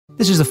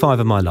This is The Five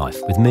of My Life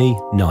with me,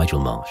 Nigel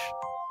Marsh.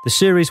 The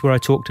series where I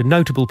talk to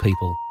notable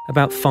people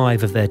about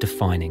 5 of their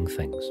defining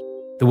things.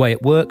 The way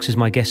it works is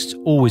my guests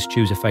always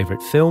choose a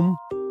favourite film,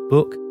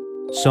 book,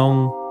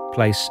 song,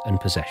 place and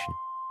possession.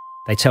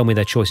 They tell me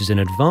their choices in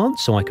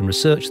advance so I can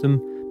research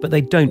them, but they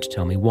don't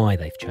tell me why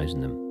they've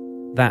chosen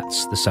them.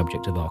 That's the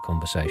subject of our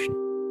conversation.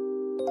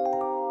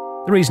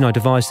 The reason I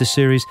devised this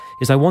series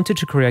is I wanted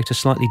to create a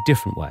slightly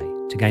different way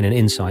to gain an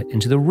insight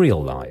into the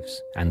real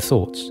lives and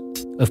thoughts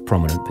of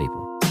prominent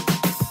people.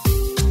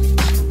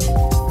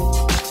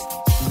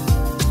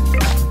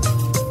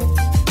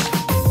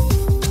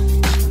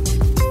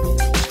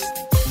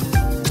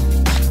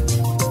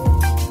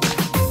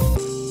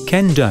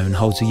 Ken Doan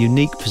holds a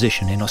unique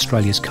position in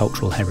Australia's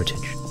cultural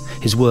heritage.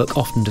 His work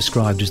often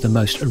described as the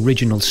most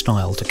original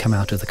style to come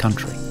out of the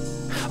country.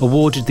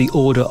 Awarded the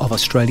Order of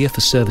Australia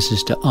for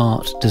services to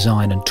art,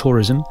 design and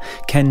tourism,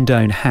 Ken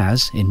Doan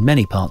has, in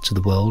many parts of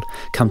the world,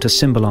 come to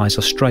symbolise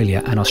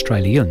Australia and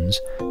Australians,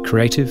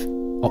 creative,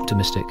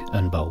 optimistic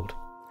and bold.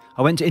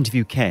 I went to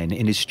interview Ken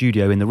in his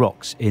studio in the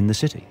Rocks in the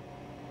city.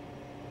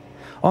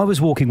 I was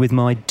walking with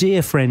my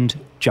dear friend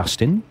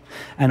Justin,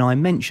 and I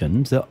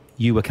mentioned that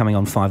you were coming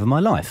on 5 of My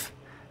Life.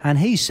 And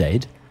he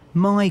said,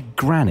 my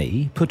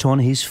granny put on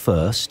his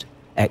first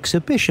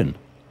exhibition.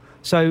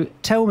 So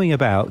tell me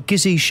about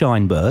Gizzy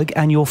Scheinberg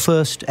and your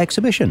first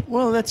exhibition.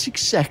 Well, that's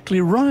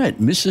exactly right,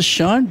 Mrs.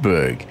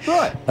 Scheinberg.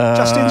 Right,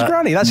 Justin's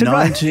granny, that's it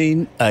right.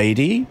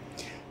 1980.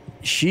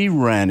 She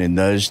ran in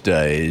those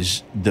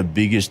days the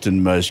biggest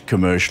and most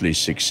commercially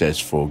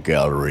successful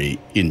gallery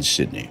in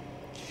Sydney.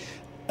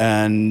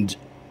 And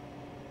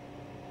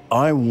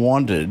I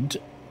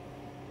wanted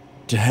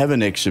to have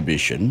an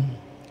exhibition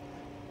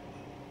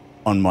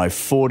on my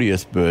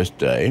 40th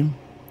birthday,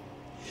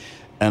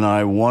 and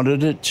I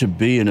wanted it to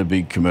be in a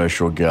big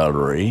commercial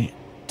gallery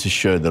to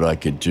show that I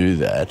could do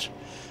that.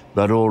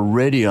 But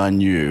already I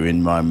knew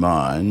in my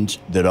mind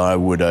that I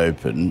would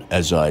open,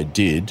 as I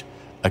did,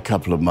 a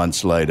couple of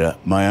months later,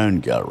 my own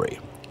gallery.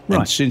 Right.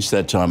 And since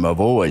that time, I've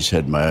always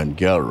had my own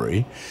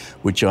gallery,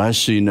 which I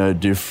see no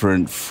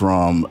different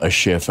from a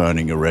chef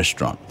owning a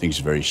restaurant. I think it's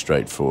a very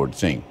straightforward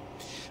thing.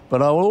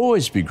 But I'll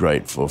always be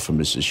grateful for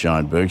Mrs.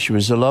 Scheinberg. She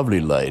was a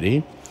lovely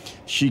lady.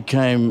 She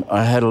came,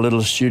 I had a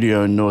little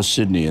studio in North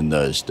Sydney in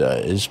those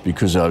days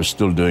because I was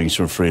still doing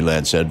some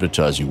freelance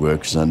advertising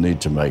work because I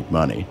need to make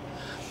money.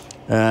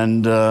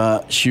 And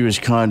she was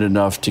kind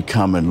enough to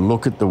come and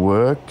look at the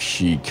work.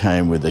 She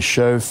came with a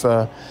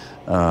chauffeur.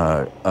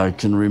 I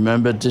can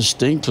remember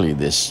distinctly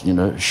this,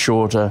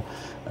 shorter,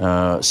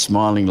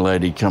 smiling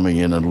lady coming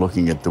in and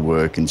looking at the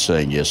work and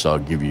saying, yes, I'll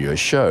give you a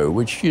show,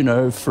 which,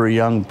 for a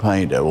young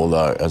painter,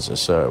 although, as I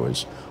say, I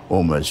was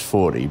almost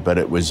 40, but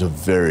it was a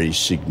very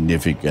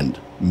significant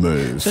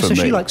move for me. So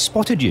she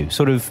spotted you,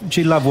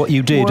 she loved what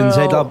you did and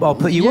said, I'll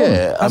put you on.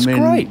 That's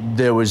great.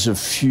 There was a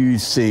few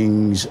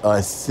things,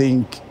 I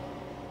think,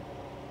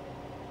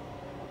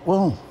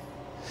 a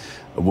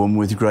woman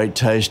with great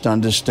taste,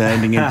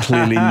 understanding and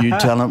clearly knew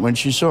talent when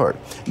she saw it.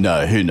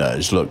 No, who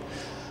knows? Look,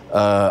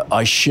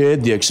 I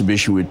shared the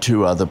exhibition with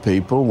 2 other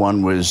people.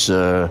 One was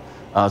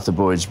Arthur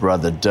Boyd's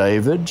brother,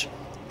 David,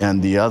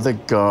 and the other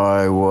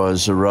guy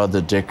was a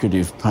rather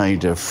decorative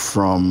painter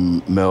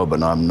from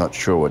Melbourne. I'm not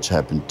sure what's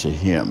happened to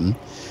him,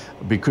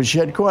 because she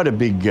had quite a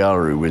big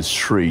gallery with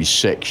 3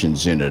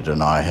 sections in it,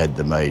 and I had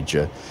the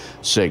major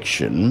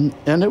section.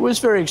 And it was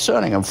very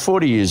exciting. I'm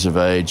 40 years of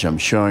age. I'm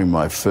showing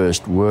my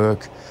first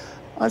work.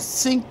 I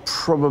think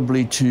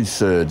probably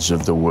 2/3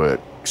 of the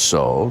work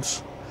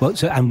sold. Well,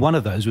 and one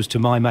of those was to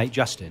my mate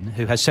Justin,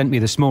 who has sent me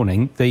this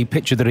morning the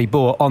picture that he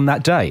bought on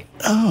that day.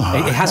 Oh,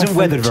 it hasn't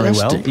weathered very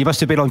well. You must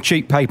have been on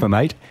cheap paper,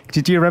 mate.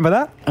 Do you remember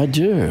that? I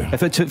do.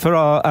 For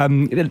our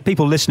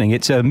people listening,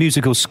 it's a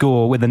musical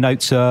score with the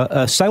notes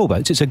are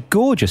sailboats. It's a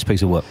gorgeous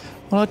piece of work.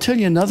 Well, I'll tell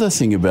you another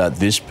thing about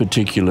this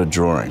particular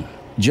drawing.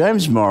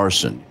 James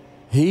Morrison,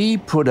 he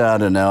put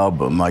out an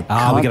album. We're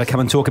going to come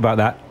and talk about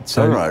that.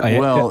 So, all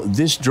right.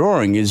 This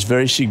drawing is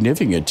very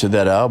significant to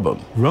that album.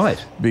 Right.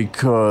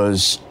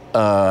 Because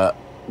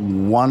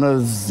one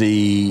of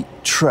the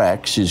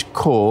tracks is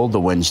called The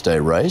Wednesday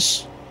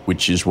Race,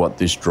 which is what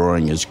this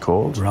drawing is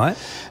called. Right.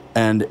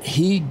 And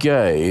he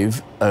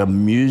gave a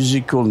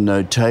musical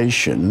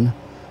notation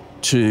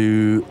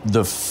to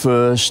the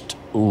first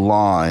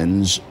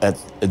lines at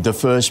the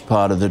first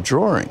part of the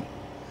drawing.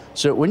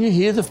 So when you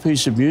hear the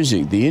piece of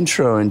music, the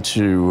intro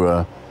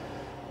into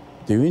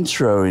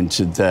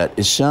that,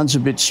 it sounds a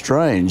bit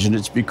strange, and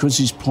it's because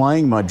he's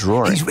playing my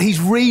drawing.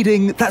 He's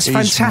reading. That's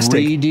fantastic.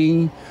 He's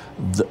reading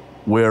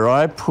where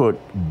I put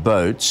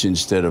boats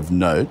instead of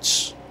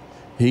notes.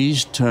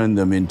 He's turned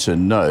them into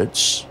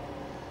notes,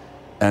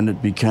 and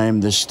it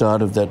became the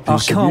start of that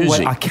piece of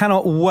music. I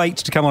cannot wait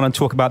to come on and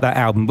talk about that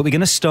album. But we're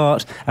going to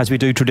start, as we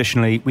do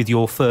traditionally, with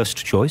your first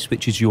choice,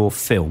 which is your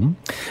film.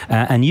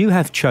 And you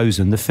have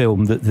chosen the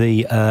film that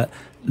the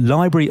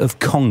Library of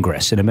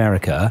Congress in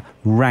America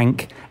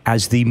rank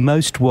as the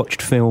most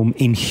watched film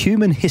in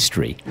human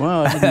history.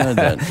 Well, I didn't know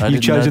that.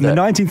 You've chosen the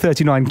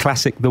 1939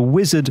 classic The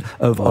Wizard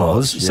of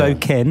Oz. Yeah. So,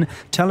 Ken,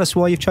 tell us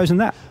why you've chosen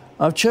that.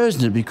 I've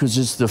chosen it because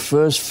it's the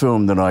first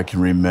film that I can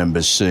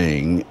remember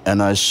seeing,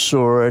 and I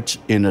saw it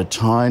in a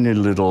tiny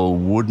little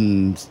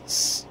wooden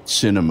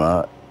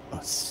cinema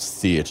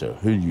theatre.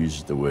 Who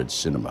uses the word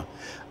cinema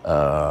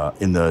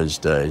in those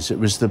days? It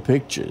was the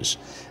Pictures,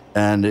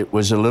 and it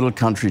was a little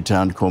country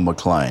town called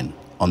Maclean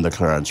on the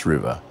Clarence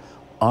River.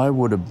 I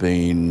would have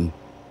been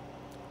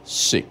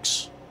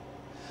 6.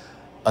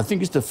 I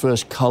think it's the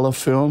first colour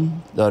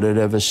film that I'd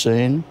ever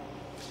seen.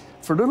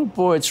 For a little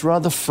boy, it's a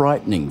rather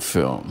frightening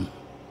film.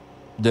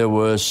 There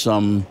were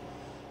some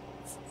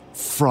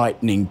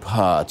frightening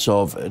parts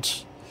of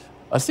it.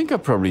 I think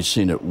I've probably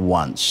seen it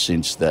once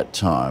since that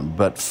time,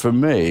 but for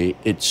me,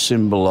 it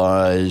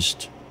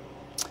symbolised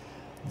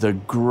the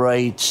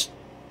great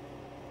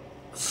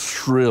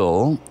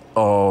thrill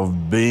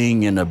of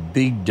being in a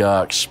big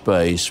dark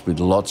space with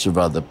lots of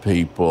other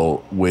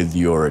people with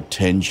your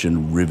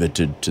attention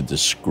riveted to the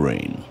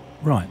screen.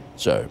 Right.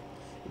 So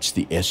it's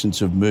the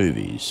essence of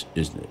movies,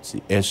 isn't it? It's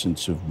the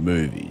essence of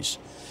movies.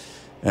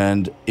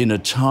 And in a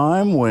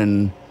time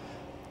when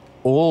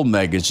all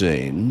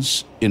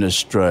magazines in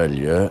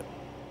Australia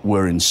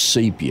were in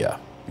sepia,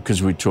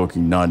 because we're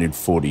talking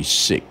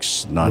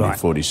 1946,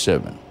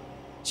 1947. Right.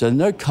 So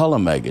no colour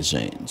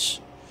magazines,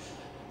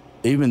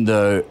 even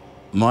though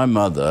my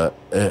mother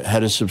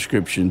had a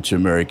subscription to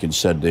American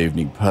Saturday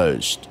Evening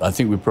Post. I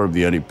think we're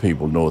probably the only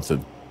people north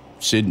of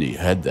Sydney who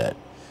had that.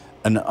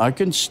 And I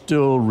can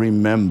still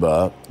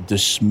remember the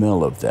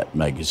smell of that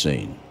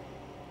magazine,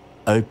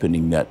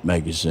 opening that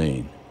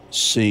magazine,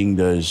 seeing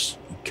those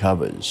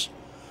covers.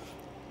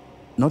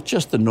 Not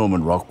just the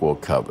Norman Rockwell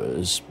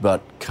covers,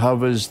 but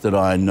covers that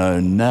I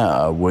know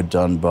now were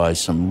done by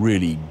some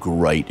really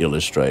great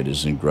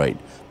illustrators and great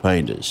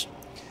painters.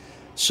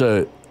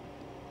 So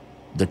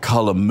the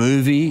colour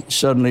movie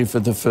suddenly for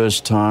the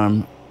first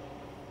time,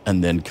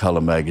 and then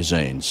colour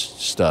magazines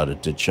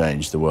started to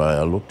change the way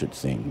I looked at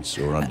things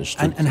or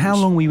understood things. And how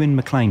long were you in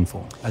Maclean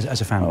for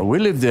as a family? We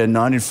lived there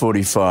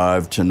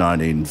 1945 to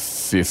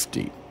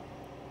 1950.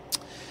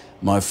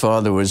 My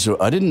father was...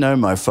 I didn't know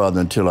my father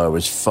until I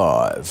was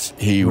 5.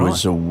 He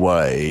was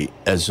away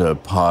as a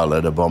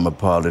pilot, a bomber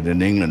pilot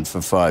in England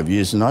for 5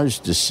 years, and I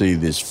used to see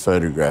this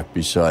photograph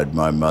beside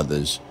my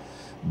mother's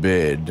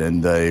bed,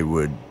 and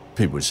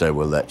people would say,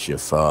 well, that's your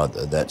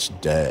father, that's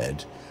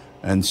Dad.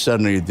 And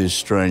suddenly this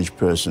strange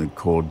person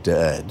called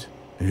Dad,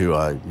 who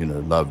I,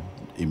 loved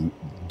him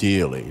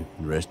dearly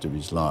the rest of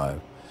his life,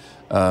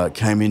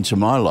 came into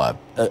my life.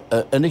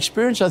 An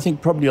experience I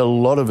think probably a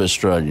lot of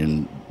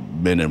Australian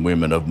men and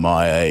women of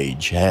my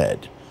age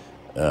had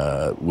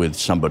with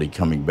somebody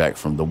coming back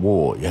from the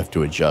war. You have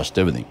to adjust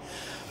everything.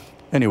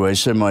 Anyway,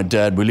 so my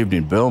dad, we lived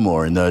in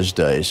Belmore in those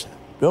days.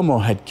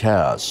 Belmore had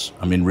cows.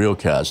 I mean, real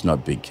cows,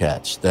 not big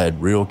cats. They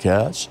had real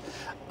cows.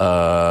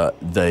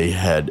 They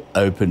had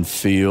open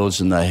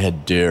fields and they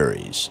had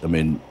dairies. I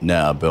mean,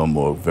 now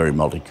Belmore, very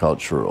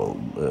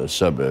multicultural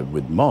suburb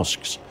with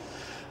mosques.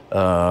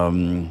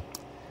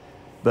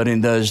 But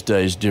in those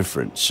days,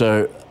 different.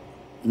 So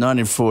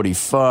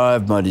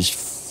 1945, my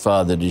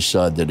father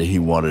decided that he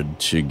wanted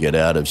to get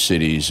out of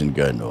cities and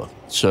go north.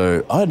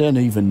 So I don't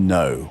even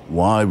know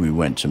why we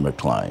went to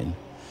Maclean.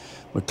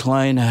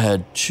 Maclean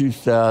had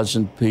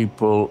 2,000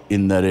 people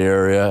in that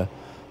area,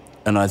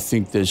 and I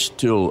think there's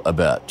still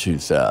about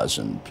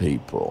 2,000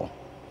 people.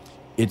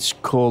 It's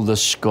called the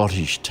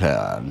Scottish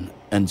town,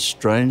 and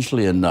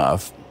strangely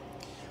enough,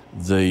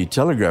 the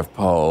telegraph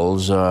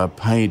poles are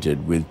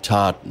painted with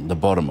tartan, the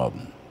bottom of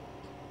them.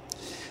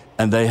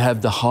 And they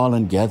have the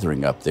Highland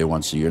Gathering up there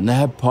once a year, and they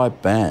have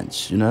pipe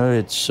bands.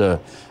 It's an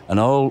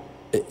old...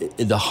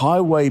 The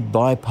highway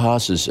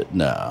bypasses it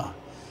now,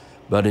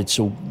 but it's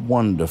a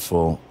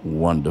wonderful,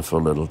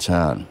 wonderful little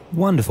town.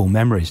 Wonderful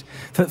memories.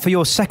 For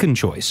your second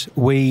choice,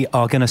 we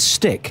are going to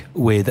stick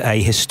with a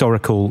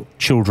historical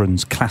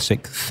children's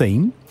classic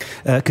theme,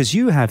 because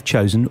you have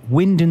chosen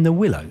Wind in the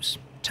Willows.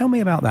 Tell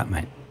me about that,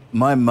 mate.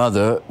 My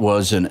mother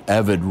was an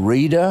avid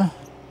reader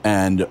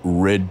and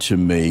read to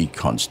me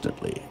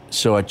constantly.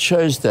 So I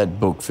chose that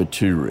book for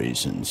 2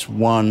 reasons.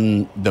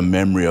 One, the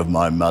memory of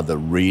my mother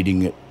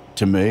reading it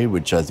to me,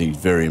 which I think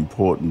is very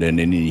important in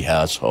any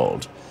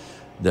household,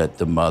 that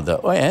the mother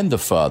and the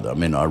father, I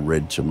mean, I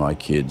read to my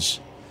kids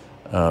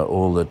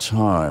all the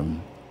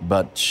time,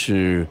 but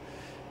to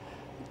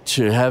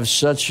have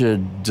such a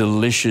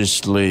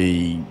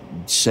deliciously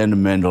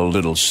sentimental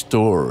little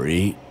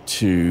story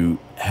to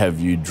have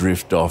you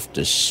drift off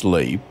to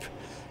sleep,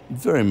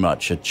 very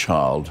much a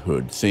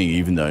childhood thing,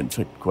 even though it's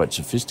a quite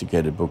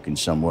sophisticated book in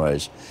some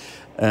ways.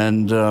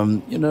 And,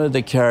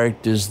 the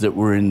characters that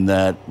were in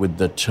that with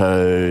the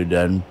toad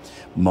and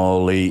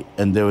Molly,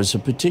 and there was a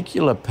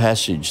particular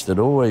passage that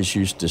always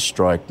used to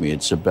strike me.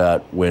 It's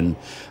about when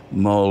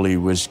Molly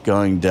was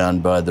going down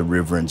by the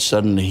river and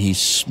suddenly he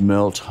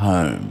smelt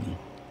home.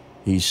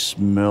 He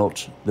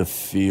smelt the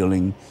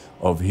feeling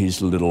of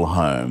his little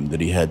home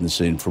that he hadn't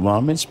seen for a while.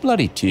 I mean, it's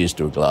bloody tears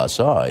to a glass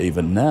eye,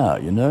 even now,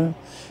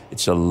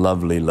 It's a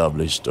lovely,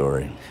 lovely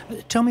story.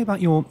 Tell me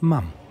about your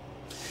mum.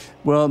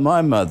 Well,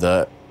 my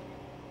mother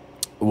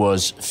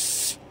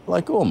was,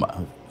 like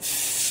all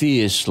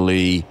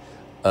fiercely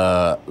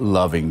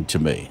loving to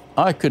me.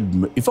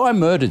 If I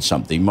murdered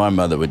something, my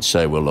mother would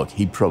say, well, look,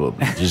 he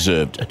probably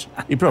deserved it.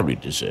 He probably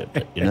deserved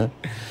it, you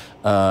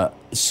know.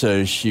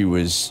 So she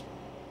was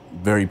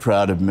very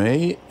proud of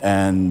me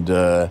and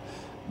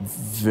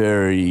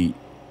very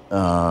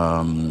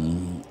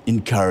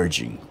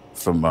encouraging.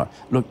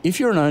 Look, if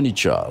you're an only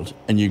child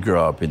and you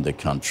grow up in the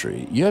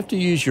country, you have to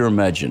use your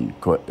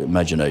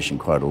imagination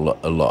quite a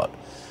lot.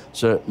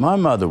 So my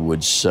mother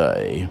would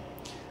say,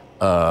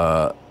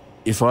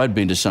 if I'd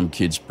been to some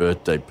kid's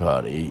birthday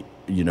party,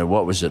 you know,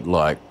 what was it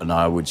like? And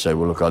I would say,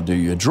 well, look, I'll do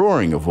you a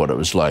drawing of what it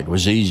was like. It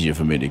was easier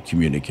for me to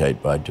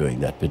communicate by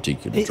doing that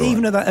particular drawing.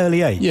 Even at that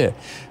early age? Yeah.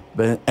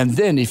 And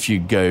then if you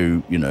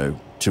go, you know,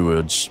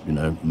 towards, you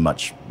know,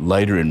 much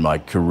later in my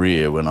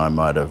career when I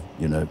might have,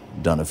 you know,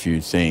 done a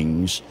few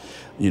things,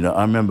 you know,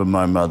 I remember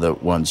my mother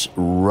once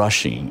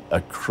rushing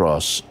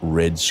across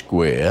Red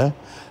Square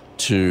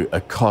to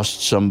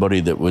accost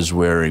somebody that was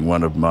wearing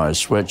one of my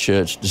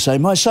sweatshirts to say,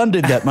 my son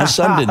did that, my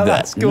son did that.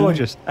 That's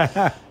gorgeous.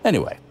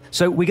 Anyway.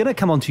 So we're going to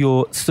come on to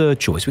your third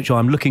choice, which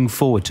I'm looking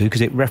forward to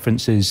because it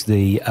references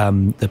the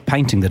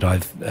painting that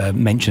I've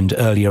mentioned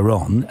earlier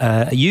on.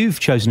 You've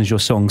chosen as your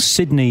song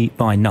Sydney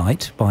by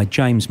Night by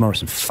James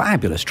Morrison.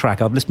 Fabulous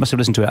track. I must have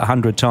listened to it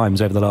 100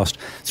 times over the last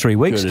 3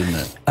 weeks. Good, isn't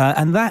it?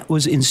 And that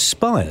was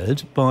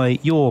inspired by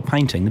your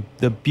painting,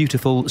 the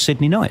beautiful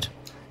Sydney Night.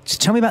 So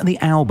tell me about the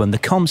album, the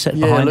concept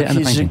behind it and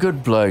the painting. He's a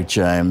good bloke,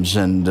 James,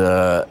 and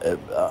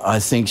I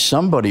think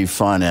somebody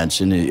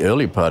financed in the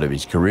early part of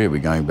his career, we're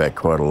going back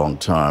quite a long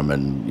time,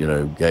 and, you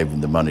know, gave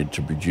him the money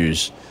to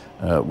produce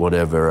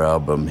whatever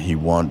album he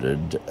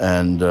wanted,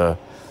 and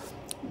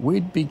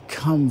we'd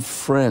become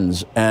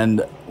friends.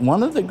 And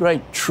one of the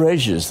great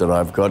treasures that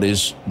I've got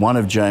is one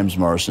of James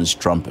Morrison's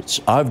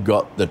trumpets. I've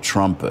got the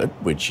trumpet,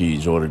 which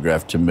he's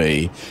autographed to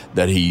me,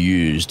 that he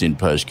used in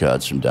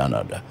Postcards from Down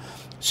Under.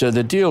 So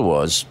the deal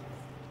was,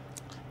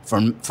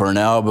 for an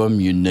album,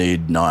 you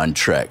need 9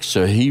 tracks.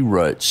 So he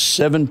wrote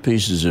 7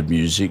 pieces of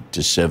music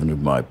to 7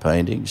 of my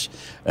paintings,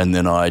 and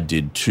then I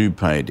did 2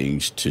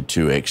 paintings to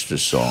 2 extra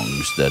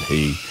songs that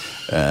he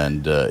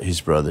and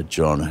his brother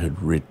John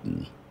had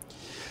written.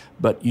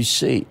 But you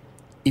see,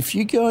 if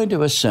you go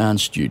into a sound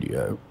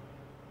studio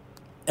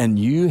and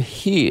you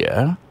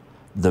hear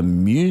the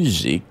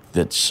music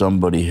that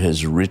somebody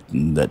has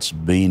written that's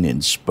been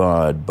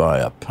inspired by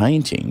a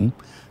painting,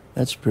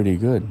 that's pretty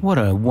good. What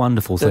a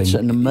wonderful thing. That's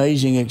an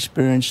amazing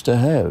experience to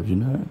have, you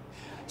know.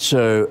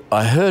 So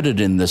I heard it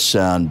in the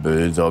sound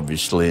booth,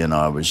 obviously, and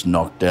I was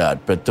knocked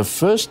out. But the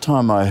first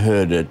time I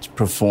heard it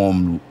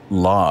performed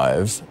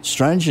live,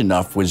 strange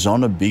enough, was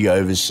on a big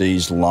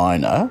overseas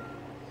liner,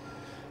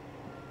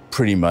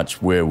 pretty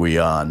much where we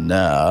are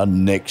now,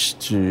 next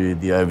to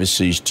the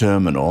overseas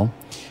terminal.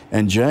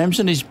 And James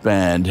and his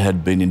band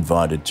had been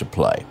invited to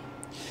play.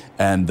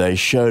 And they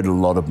showed a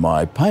lot of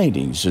my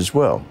paintings as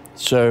well.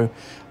 So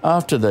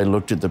after they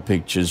looked at the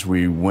pictures,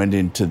 we went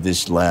into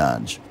this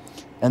lounge.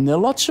 And there are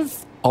lots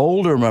of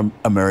older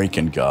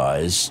American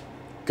guys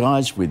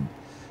with,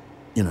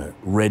 you know,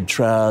 red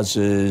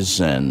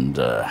trousers and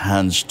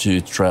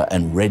houndstooth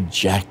and red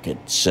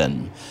jackets.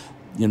 And,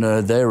 you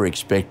know, they were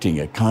expecting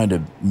a kind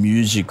of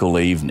musical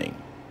evening.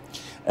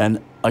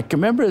 And I can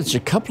remember there's a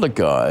couple of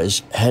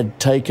guys had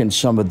taken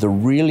some of the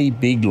really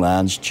big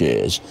lounge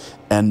chairs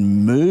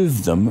and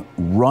moved them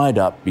right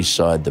up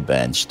beside the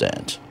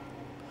bandstand.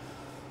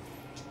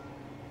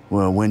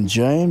 Well, when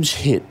James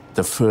hit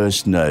the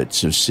first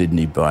notes of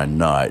Sydney by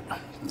Night,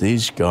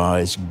 these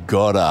guys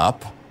got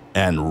up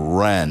and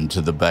ran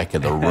to the back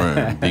of the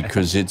room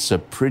because it's a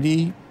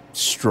pretty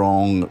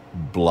strong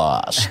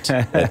blast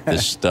at the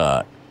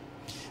start.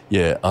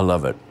 Yeah, I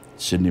love it.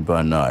 Sydney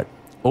by Night.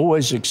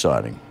 Always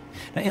exciting.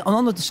 Now,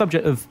 on the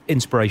subject of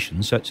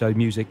inspiration, so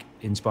music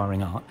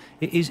inspiring art,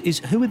 is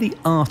who are the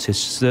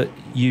artists that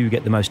you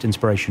get the most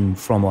inspiration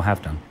from or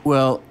have done?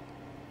 Well,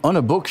 on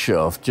a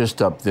bookshelf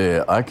just up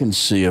there, I can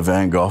see a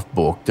Van Gogh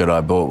book that I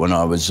bought when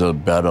I was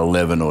about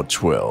 11 or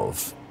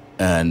 12.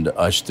 And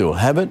I still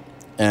have it,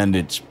 and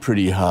it's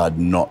pretty hard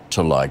not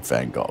to like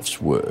Van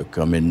Gogh's work.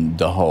 I mean,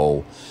 the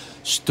whole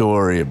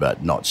story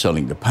about not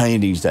selling the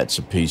paintings, that's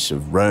a piece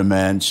of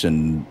romance,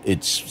 and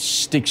it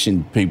sticks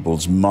in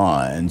people's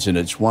minds, and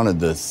it's one of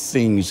the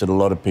things that a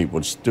lot of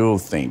people still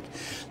think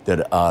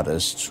that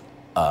artists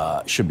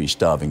should be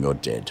starving or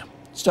dead.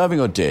 Starving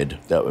or dead,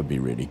 that would be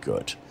really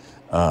good.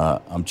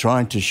 I'm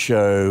trying to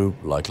show,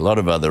 like a lot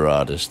of other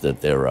artists,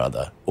 that there are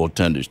other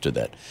alternatives to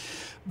that.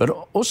 But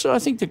also I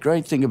think the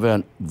great thing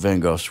about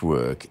Van Gogh's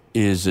work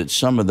is that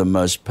some of the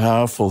most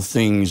powerful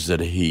things that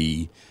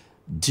he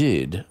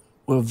did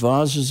were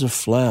vases of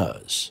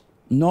flowers,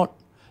 not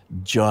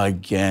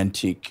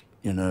gigantic,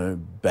 you know,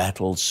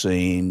 battle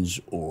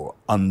scenes or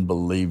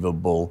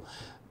unbelievable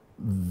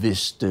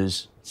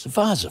vistas. It's a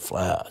vase of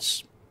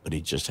flowers, but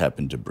he just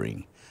happened to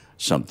bring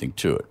something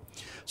to it.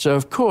 So,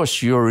 of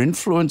course, you're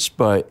influenced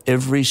by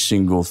every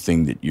single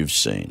thing that you've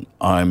seen.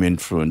 I'm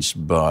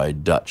influenced by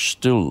Dutch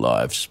still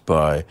lifes,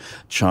 by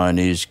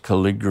Chinese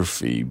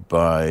calligraphy,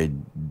 by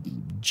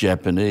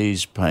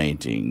Japanese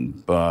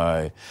painting,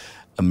 by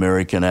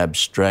American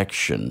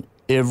abstraction.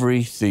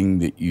 Everything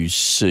that you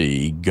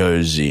see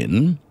goes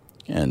in,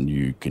 and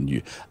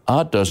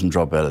art doesn't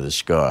drop out of the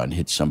sky and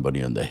hit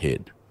somebody on the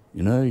head.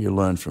 You know, you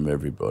learn from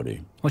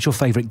everybody. What's your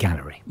favourite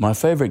gallery? My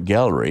favourite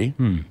gallery,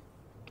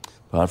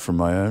 apart from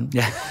my own?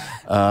 Yeah.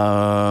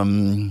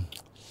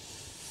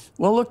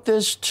 Well, look,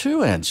 there's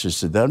two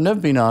answers to that. I've never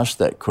been asked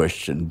that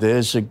question.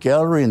 There's a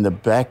gallery in the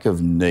back of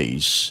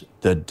Nice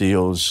that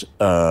deals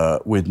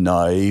with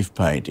naive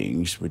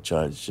paintings, which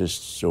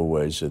it's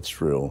always a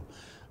thrill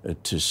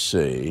to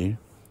see.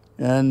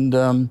 And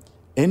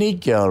any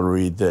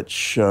gallery that's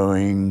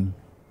showing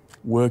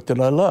work that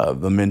I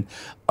love. I mean,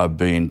 I've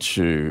been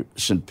to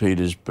St.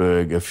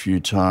 Petersburg a few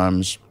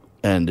times,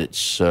 and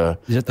it's...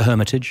 Is it the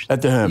Hermitage?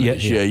 At the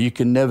Hermitage, Yeah. You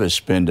can never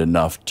spend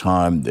enough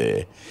time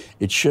there.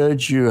 It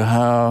showed you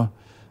how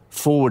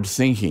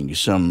forward-thinking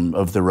some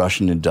of the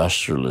Russian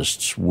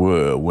industrialists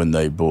were when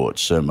they bought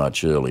so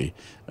much early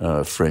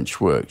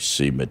French work.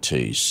 See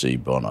Matisse, see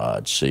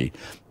Bonnard, see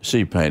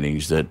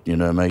paintings that,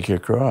 make you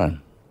cry.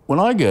 When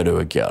I go to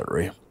a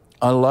gallery,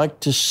 I like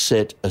to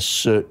set a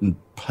certain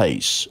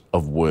pace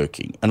of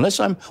working. Unless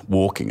I'm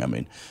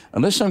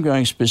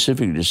going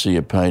specifically to see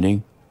a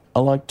painting, I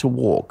like to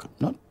walk,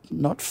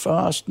 not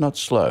fast, not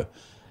slow,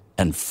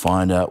 and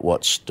find out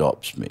what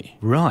stops me.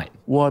 Right.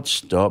 What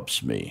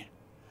stops me.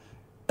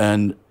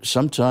 And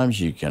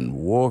sometimes you can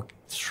walk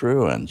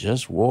through and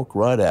just walk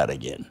right out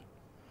again.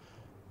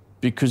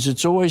 Because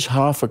it's always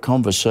half a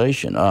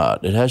conversation,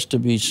 art. It has to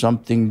be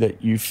something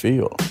that you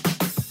feel.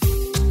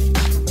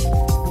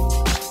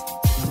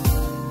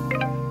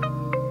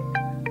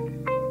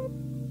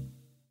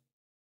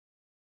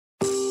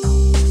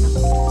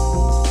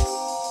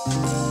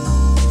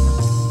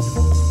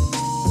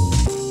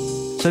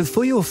 So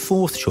for your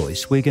fourth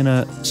choice, we're going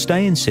to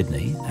stay in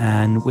Sydney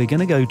and we're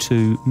going to go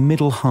to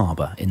Middle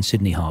Harbour in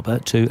Sydney Harbour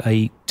to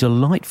a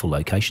delightful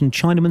location,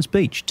 Chinaman's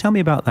Beach. Tell me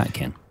about that,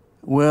 Ken.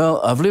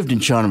 Well, I've lived in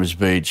Chinaman's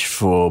Beach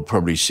for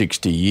probably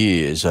 60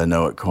 years. I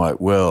know it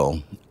quite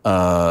well.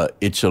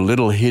 It's a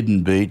little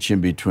hidden beach in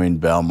between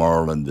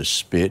Balmoral and the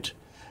Spit.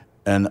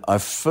 And I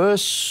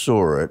first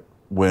saw it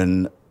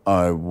when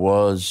I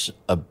was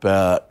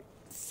about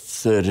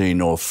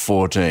 13 or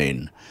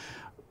 14.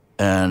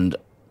 And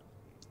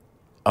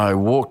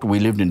we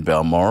lived in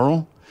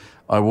Balmoral.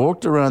 I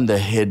walked around the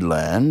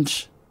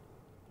headland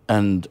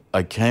and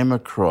I came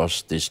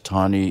across this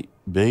tiny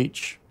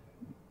beach,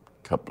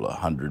 a couple of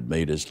 100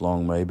 metres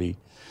long maybe,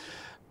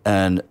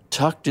 and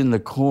tucked in the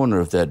corner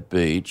of that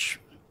beach,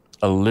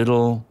 a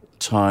little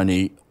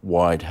tiny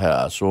white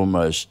house,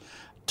 almost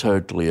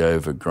totally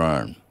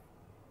overgrown.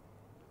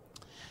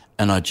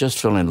 And I just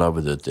fell in love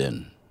with it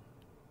then.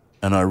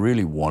 And I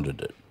really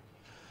wanted it.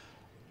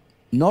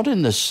 Not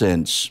in the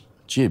sense,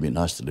 gee, it'd be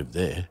nice to live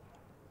there.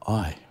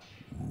 I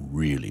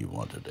really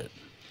wanted it.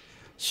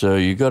 So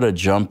you got to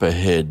jump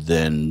ahead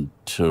then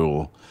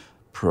till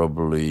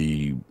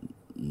probably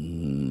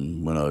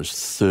when I was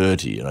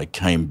 30, and I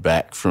came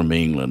back from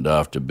England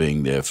after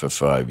being there for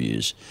 5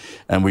 years.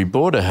 And we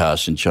bought a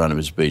house in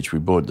Chinaman's Beach. We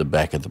bought the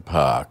back of the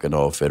park, an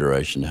old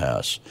Federation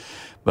house.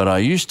 But I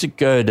used to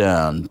go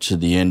down to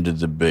the end of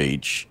the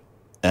beach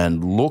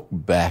and look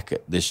back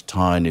at this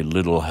tiny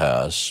little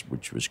house,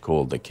 which was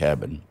called the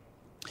Cabin,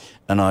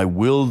 and I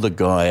willed the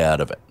guy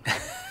out of it.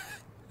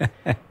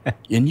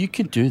 And you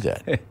can do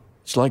that.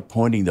 It's like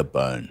pointing the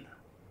bone.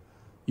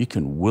 You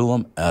can will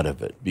them out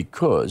of it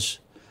because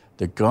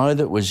the guy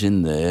that was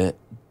in there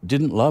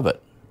didn't love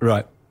it.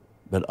 Right.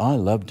 But I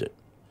loved it.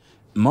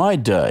 My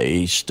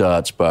day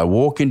starts by I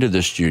walk into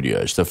the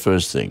studios, the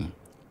first thing,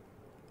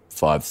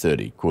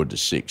 5:30,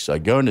 5:45. I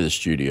go into the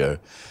studio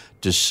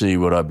to see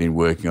what I've been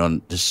working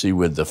on, to see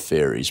whether the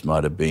fairies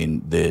might have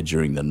been there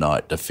during the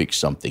night to fix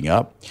something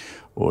up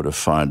or to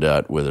find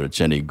out whether it's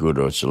any good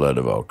or it's a load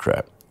of old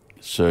crap.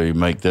 So you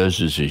make those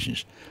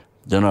decisions.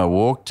 Then I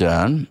walk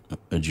down,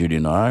 Judy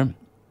and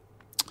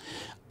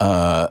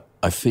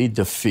I feed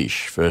the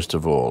fish, first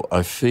of all.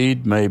 I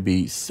feed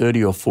maybe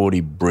 30 or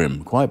 40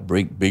 bream, quite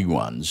big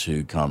ones,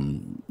 who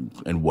come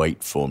and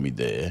wait for me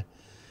there.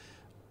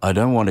 I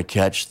don't want to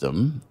catch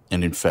them.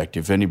 And in fact,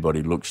 if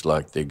anybody looks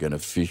like they're going to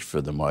fish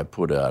for them, I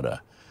put out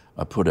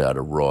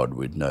a rod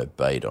with no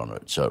bait on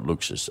it, so it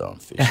looks as though I'm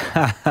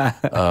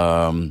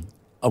fishing.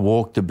 I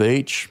walk the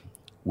beach.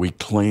 We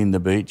clean the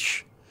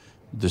beach.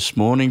 This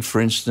morning, for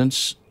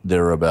instance,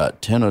 there were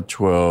about 10 or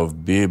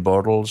 12 beer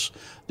bottles.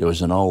 There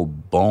was an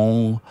old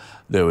bong.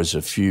 There was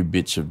a few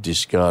bits of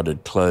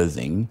discarded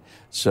clothing.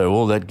 So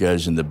all that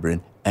goes in the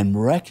bin. And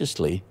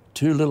miraculously,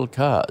 2 little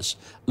cars,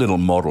 little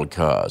model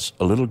cars,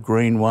 a little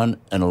green one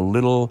and a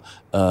little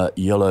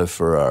yellow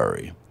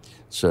Ferrari.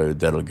 So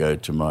that'll go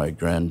to my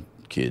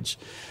grandkids.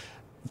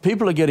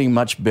 People are getting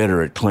much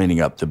better at cleaning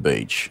up the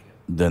beach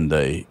than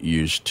they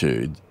used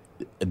to.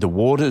 The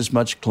water's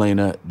much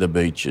cleaner, the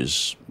beach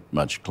is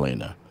much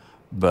cleaner.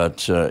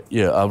 But,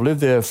 I've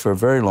lived there for a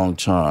very long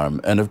time.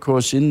 And, of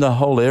course, in the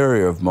whole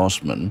area of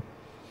Mossman,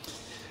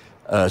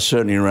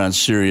 certainly around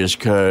Sirius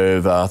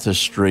Cove, Arthur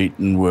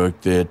Streeton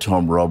worked there,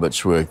 Tom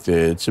Roberts worked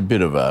there. It's a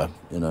bit of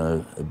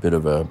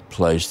a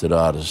place that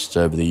artists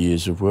over the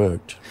years have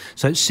worked.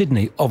 So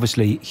Sydney,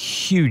 obviously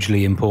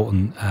hugely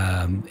important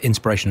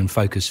inspiration and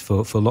focus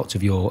for lots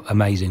of your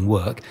amazing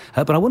work.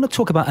 But I want to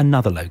talk about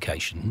another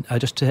location,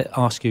 just to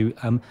ask you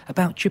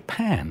about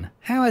Japan.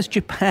 How has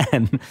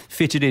Japan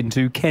fitted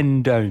into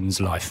Ken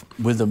Doan's life?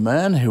 With a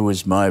man who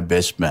was my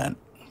best man,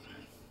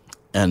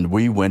 and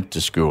we went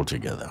to school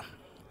together.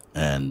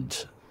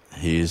 And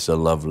he's a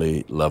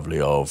lovely, lovely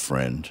old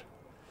friend.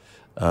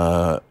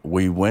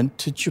 We went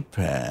to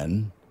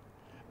Japan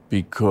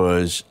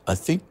because I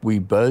think we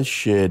both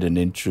shared an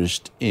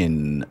interest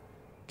in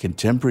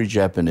contemporary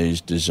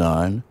Japanese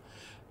design,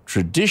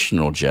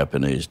 traditional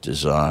Japanese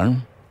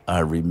design. I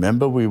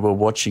remember we were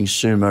watching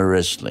sumo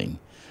wrestling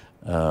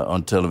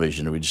on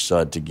television, and we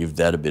decided to give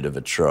that a bit of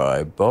a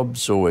try.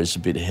 Bob's always a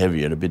bit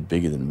heavier and a bit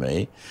bigger than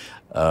me.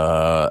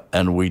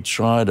 And we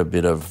tried a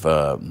bit of,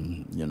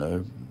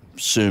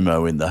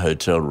 sumo in the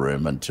hotel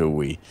room until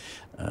we,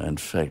 in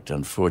fact,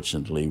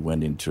 unfortunately,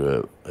 went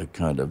into a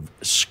kind of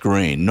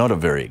screen, not a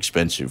very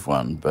expensive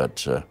one,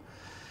 but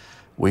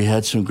we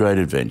had some great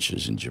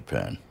adventures in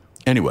Japan.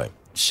 Anyway,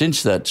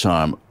 since that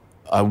time,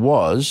 I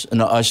was,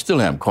 and I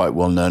still am, quite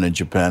well known in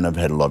Japan. I've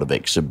had a lot of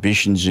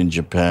exhibitions in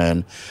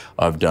Japan.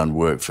 I've done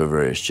work for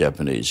various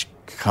Japanese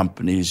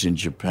companies in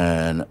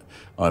Japan.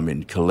 I'm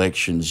in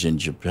collections in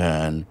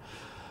Japan.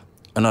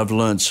 And I've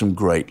learned some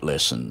great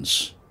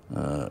lessons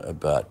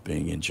about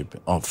being in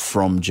Japan,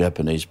 from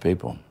Japanese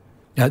people.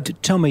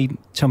 Tell me one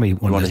of those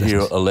lessons. You want to hear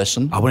a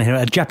lesson? I want to hear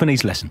a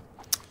Japanese lesson.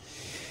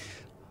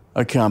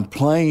 Okay, I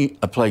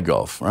play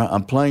golf, right?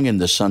 I'm playing in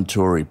the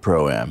Suntory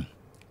Pro-Am.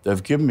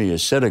 They've given me a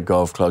set of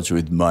golf clubs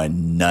with my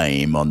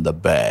name on the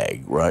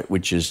bag, right,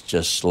 which is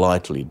just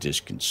slightly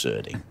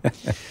disconcerting.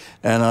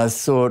 And I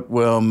thought,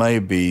 well,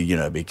 maybe,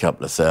 a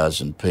couple of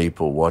thousand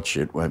people watch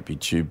it, won't be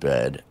too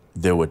bad.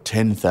 There were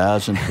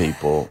 10,000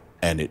 people,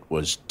 and it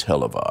was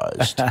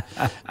televised.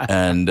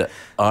 And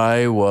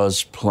I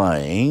was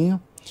playing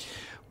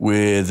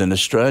with an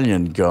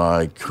Australian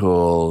guy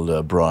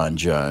called Brian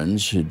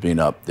Jones, who'd been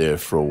up there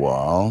for a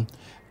while,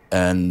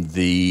 and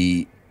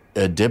the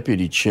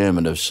deputy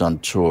chairman of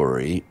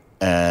Suntory,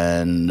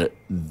 and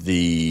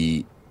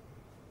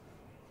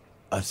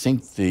I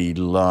think the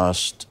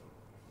last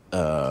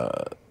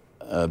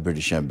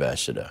British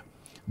ambassador.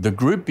 The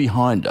group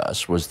behind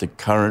us was the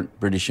current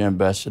British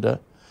ambassador,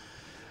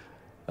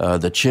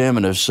 the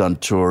chairman of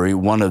Suntory,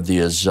 one of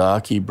the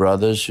Ozaki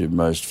brothers, who are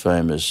most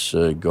famous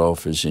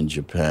golfers in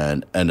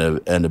Japan, and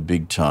a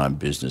big-time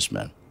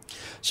businessman.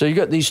 So you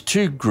got these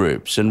two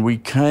groups, and we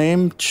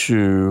came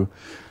to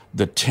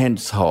the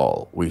 10th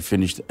hole. We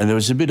finished, and there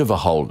was a bit of a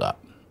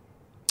hold-up.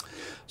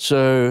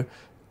 So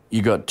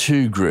you got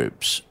two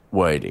groups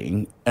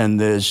waiting, and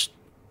there's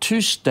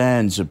two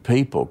stands of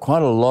people,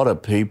 quite a lot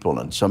of people,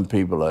 and some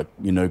people are,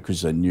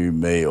 because they knew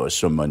me or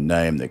saw my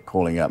name, they're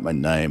calling out my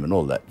name and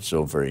all that. It's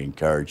all very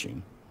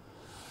encouraging.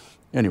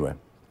 Anyway,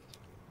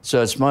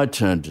 so it's my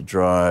turn to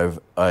drive.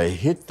 I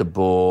hit the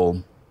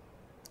ball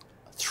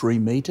 3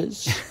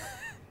 meters,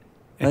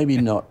 maybe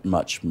not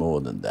much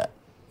more than that,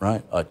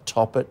 right? I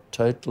top it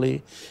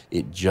totally.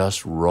 It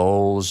just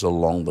rolls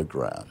along the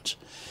ground.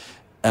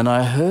 And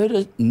I heard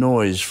a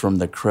noise from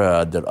the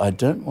crowd that I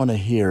don't want to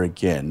hear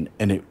again,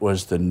 and it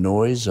was the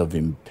noise of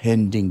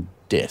impending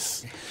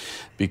death,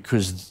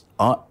 because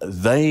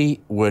they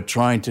were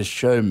trying to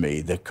show me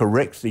the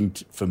correct thing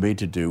for me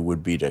to do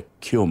would be to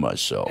kill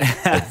myself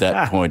at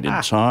that point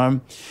in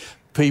time.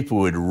 People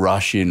would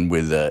rush in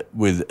with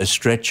a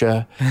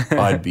stretcher.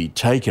 I'd be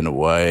taken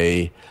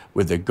away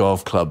with a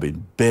golf club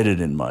embedded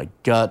in my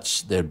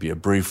guts. There'd be a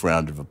brief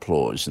round of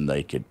applause, and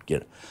they could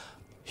get it.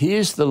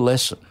 Here's the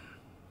lesson.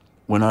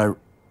 When I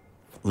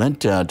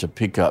leant down to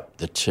pick up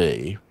the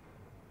tee,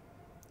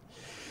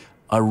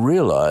 I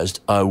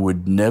realised I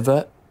would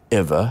never,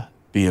 ever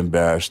be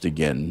embarrassed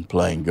again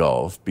playing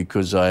golf,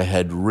 because I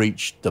had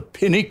reached the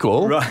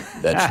pinnacle. Right.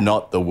 That's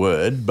not the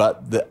word,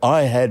 but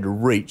I had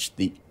reached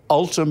the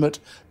ultimate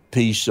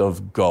piece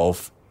of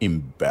golf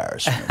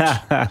embarrassment.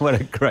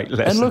 What a great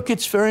lesson. And look,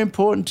 it's very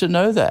important to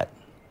know that.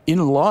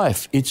 In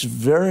life, it's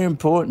very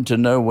important to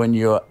know when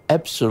you're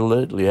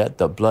absolutely at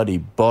the bloody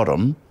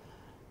bottom,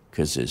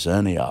 because there's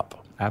only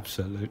up.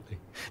 Absolutely.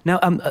 Now,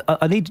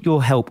 I need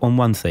your help on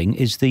one thing.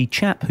 Is the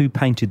chap who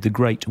painted the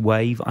Great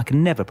Wave, I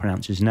can never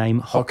pronounce his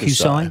name,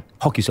 Hokusai?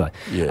 Hokusai.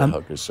 Yeah,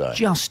 Hokusai.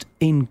 Just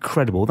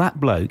incredible. That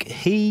bloke,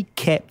 he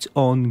kept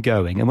on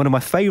going. And one of my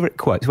favourite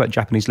quotes about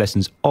Japanese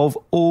lessons of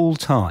all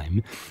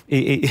time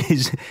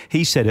is,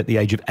 he said at the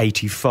age of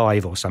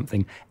 85 or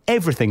something,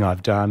 everything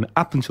I've done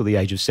up until the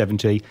age of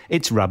 70,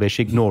 it's rubbish,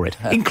 ignore it.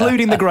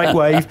 Including the Great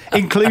Wave,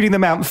 including the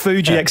Mount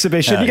Fuji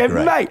exhibition. You go,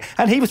 great. Mate.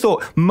 And he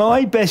thought,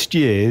 my best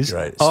years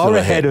are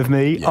ahead of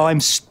me. Yeah. I'm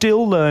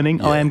still learning.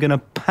 Yeah. I am going to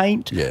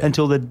paint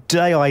until the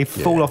day I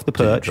fall off the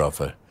perch.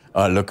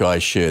 Look, I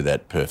share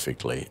that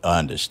perfectly. I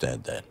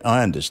understand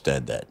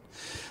that.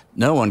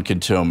 No one can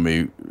tell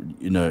me,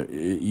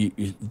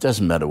 it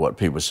doesn't matter what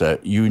people say.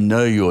 You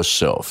know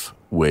yourself.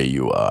 where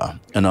you are.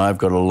 And I've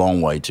got a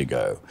long way to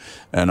go.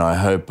 And I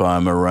hope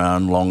I'm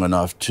around long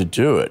enough to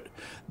do it.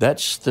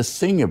 That's the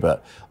thing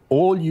about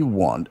all you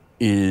want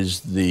is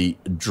the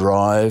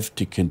drive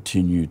to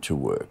continue to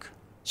work.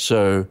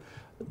 So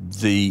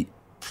the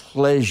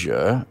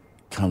pleasure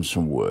comes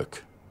from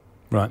work.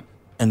 Right.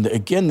 And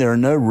again, there are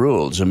no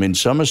rules. I mean,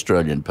 some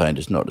Australian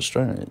painters, not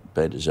Australian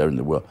painters out in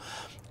the world,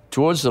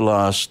 towards the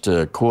last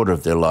quarter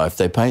of their life,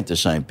 they paint the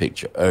same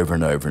picture over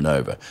and over and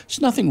over.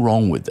 There's nothing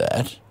wrong with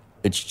that.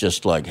 It's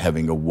just like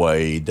having a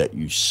way that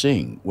you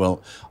sing.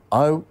 Well,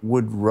 I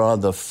would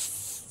rather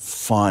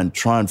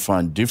try and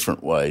find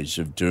different ways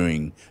of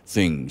doing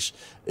things,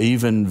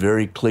 even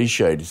very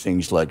cliched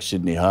things like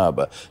Sydney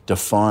Harbour, to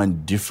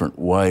find different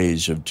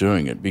ways of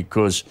doing it,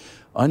 because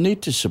I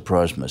need to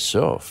surprise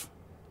myself.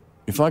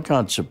 If I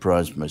can't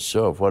surprise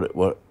myself,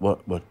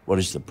 what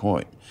is the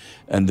point?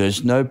 And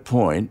there's no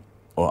point,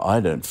 or I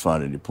don't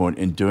find any point,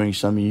 in doing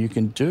something you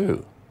can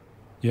do.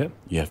 Yep.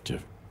 You have to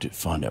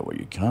find out what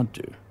you can't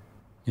do.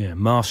 Yeah,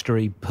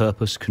 mastery,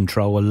 purpose,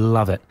 control. I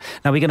love it.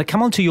 Now, we're going to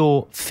come on to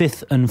your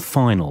fifth and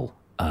final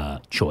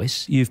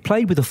choice. You've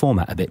played with the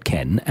format a bit,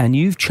 Ken, and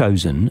you've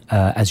chosen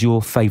as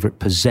your favourite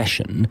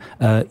possession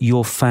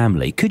your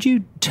family. Could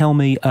you tell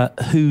me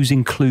who's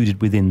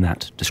included within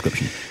that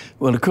description?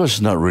 Well, of course,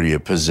 it's not really a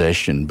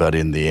possession, but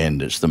in the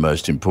end, it's the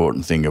most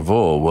important thing of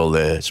all. Well,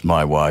 there's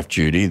my wife,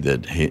 Judy,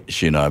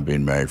 she and I have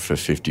been married for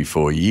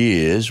 54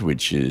 years,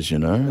 which is,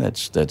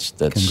 that's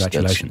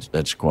congratulations.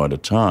 That's quite a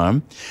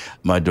time.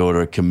 My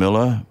daughter,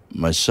 Camilla,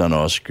 my son,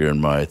 Oscar,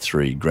 and my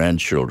 3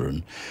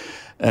 grandchildren.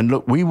 And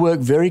look, we work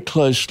very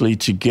closely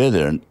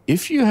together. And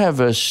if you have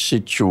a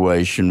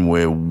situation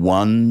where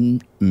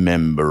one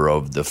member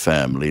of the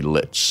family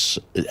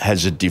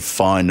has a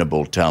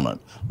definable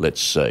talent,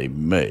 let's say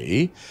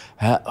me,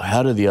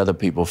 how do the other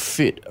people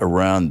fit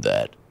around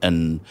that?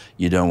 And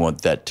you don't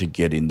want that to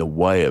get in the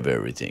way of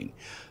everything.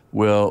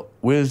 Well,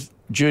 with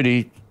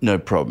Judy, no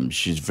problem.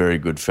 She's a very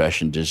good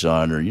fashion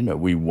designer.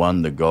 We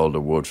won the Gold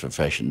Award for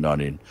Fashion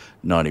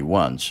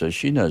 1991, so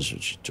she knows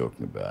what she's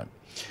talking about.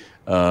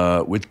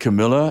 With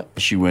Camilla,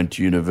 she went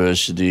to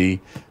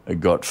university,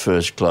 got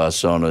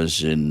first-class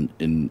honours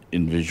in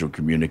visual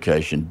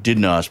communication,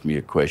 didn't ask me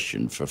a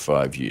question for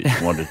 5 years,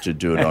 wanted to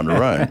do it on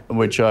her own,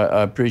 which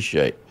I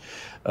appreciate.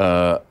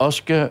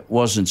 Oscar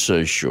wasn't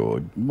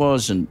sure,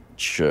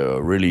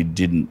 really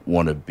didn't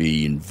want to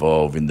be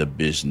involved in the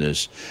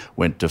business,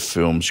 went to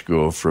film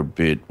school for a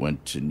bit,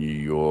 went to New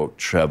York,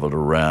 travelled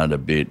around a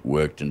bit,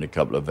 worked in a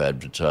couple of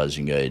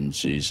advertising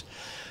agencies.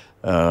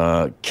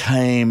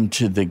 Came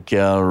to the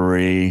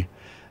gallery,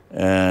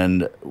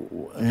 and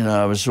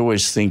I was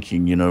always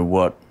thinking,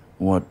 what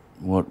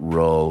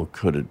role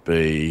could it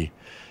be?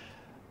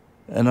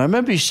 And I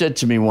remember he said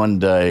to me one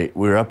day,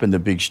 we were up in the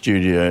big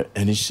studio,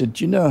 and he said,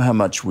 "Do you know how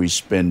much we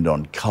spend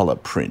on colour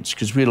prints?"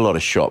 Because we had a lot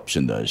of shops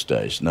in those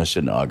days. And I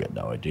said, "No, I got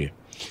no idea."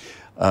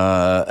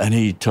 And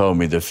he told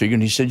me the figure,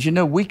 and he said,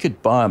 "We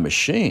could buy a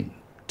machine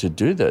to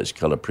do those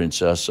colour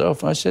prints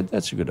ourselves." I said,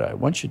 "That's a good idea.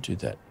 Why don't you do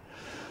that?"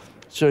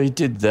 So he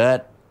did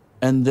that,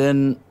 and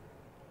then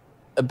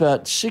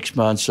about 6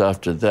 months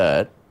after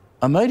that,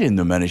 I made him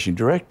the managing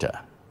director.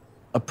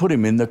 I put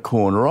him in the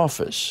corner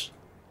office,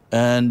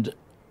 and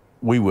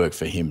we work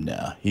for him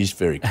now. He's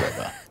very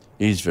clever.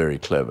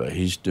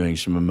 He's doing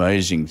some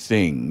amazing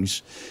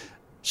things.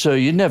 So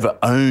you never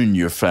own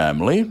your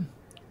family,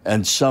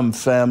 and some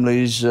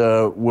families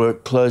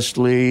work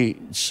closely,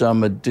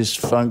 some are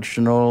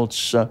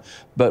dysfunctional,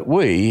 but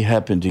we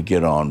happen to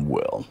get on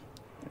well.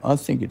 I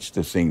think it's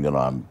the thing that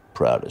I'm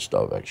proudest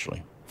of,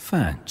 actually.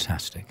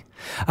 Fantastic.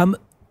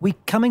 We're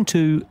coming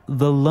to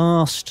the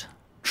last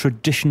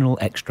traditional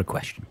extra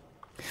question,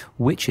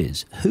 which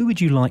is, who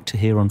would you like to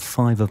hear on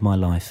 5 of My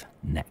Life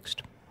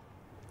next?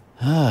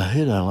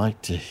 Who'd I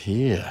like to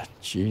hear?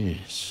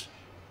 Jeez.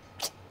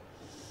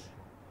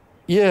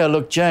 Yeah,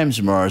 look,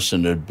 James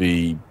Morrison would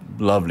be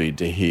lovely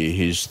to hear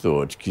his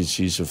thoughts, because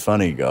he's a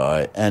funny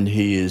guy and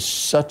he is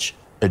such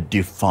a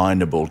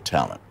definable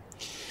talent.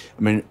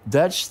 I mean,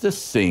 that's the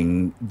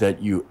thing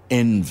that you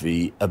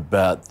envy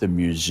about the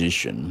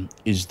musician,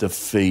 is the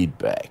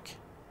feedback.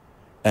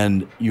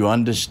 And you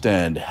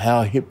understand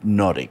how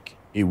hypnotic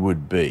it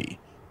would be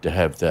to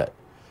have that.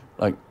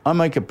 Like, I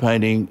make a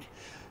painting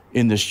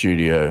in the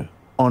studio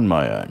on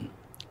my own.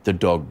 The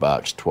dog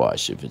barks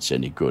twice if it's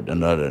any good,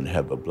 and I don't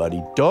have a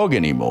bloody dog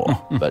anymore,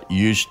 but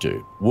used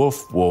to.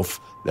 Woof, woof,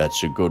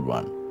 that's a good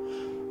one.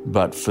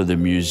 But for the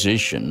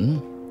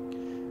musician,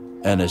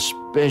 and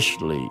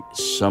especially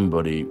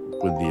somebody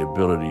with the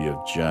ability of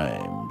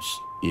James,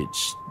 it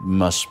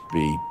must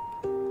be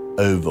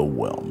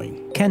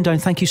overwhelming. Ken Doan,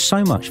 thank you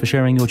so much for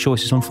sharing your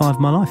choices on 5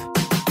 of My Life.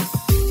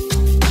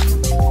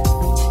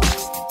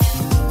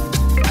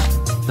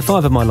 The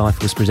 5 of My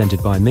Life was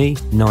presented by me,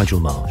 Nigel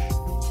Marsh.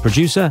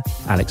 Producer,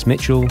 Alex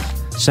Mitchell.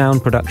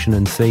 Sound production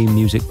and theme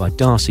music by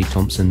Darcy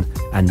Thompson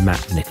and Matt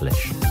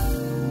Nicholish.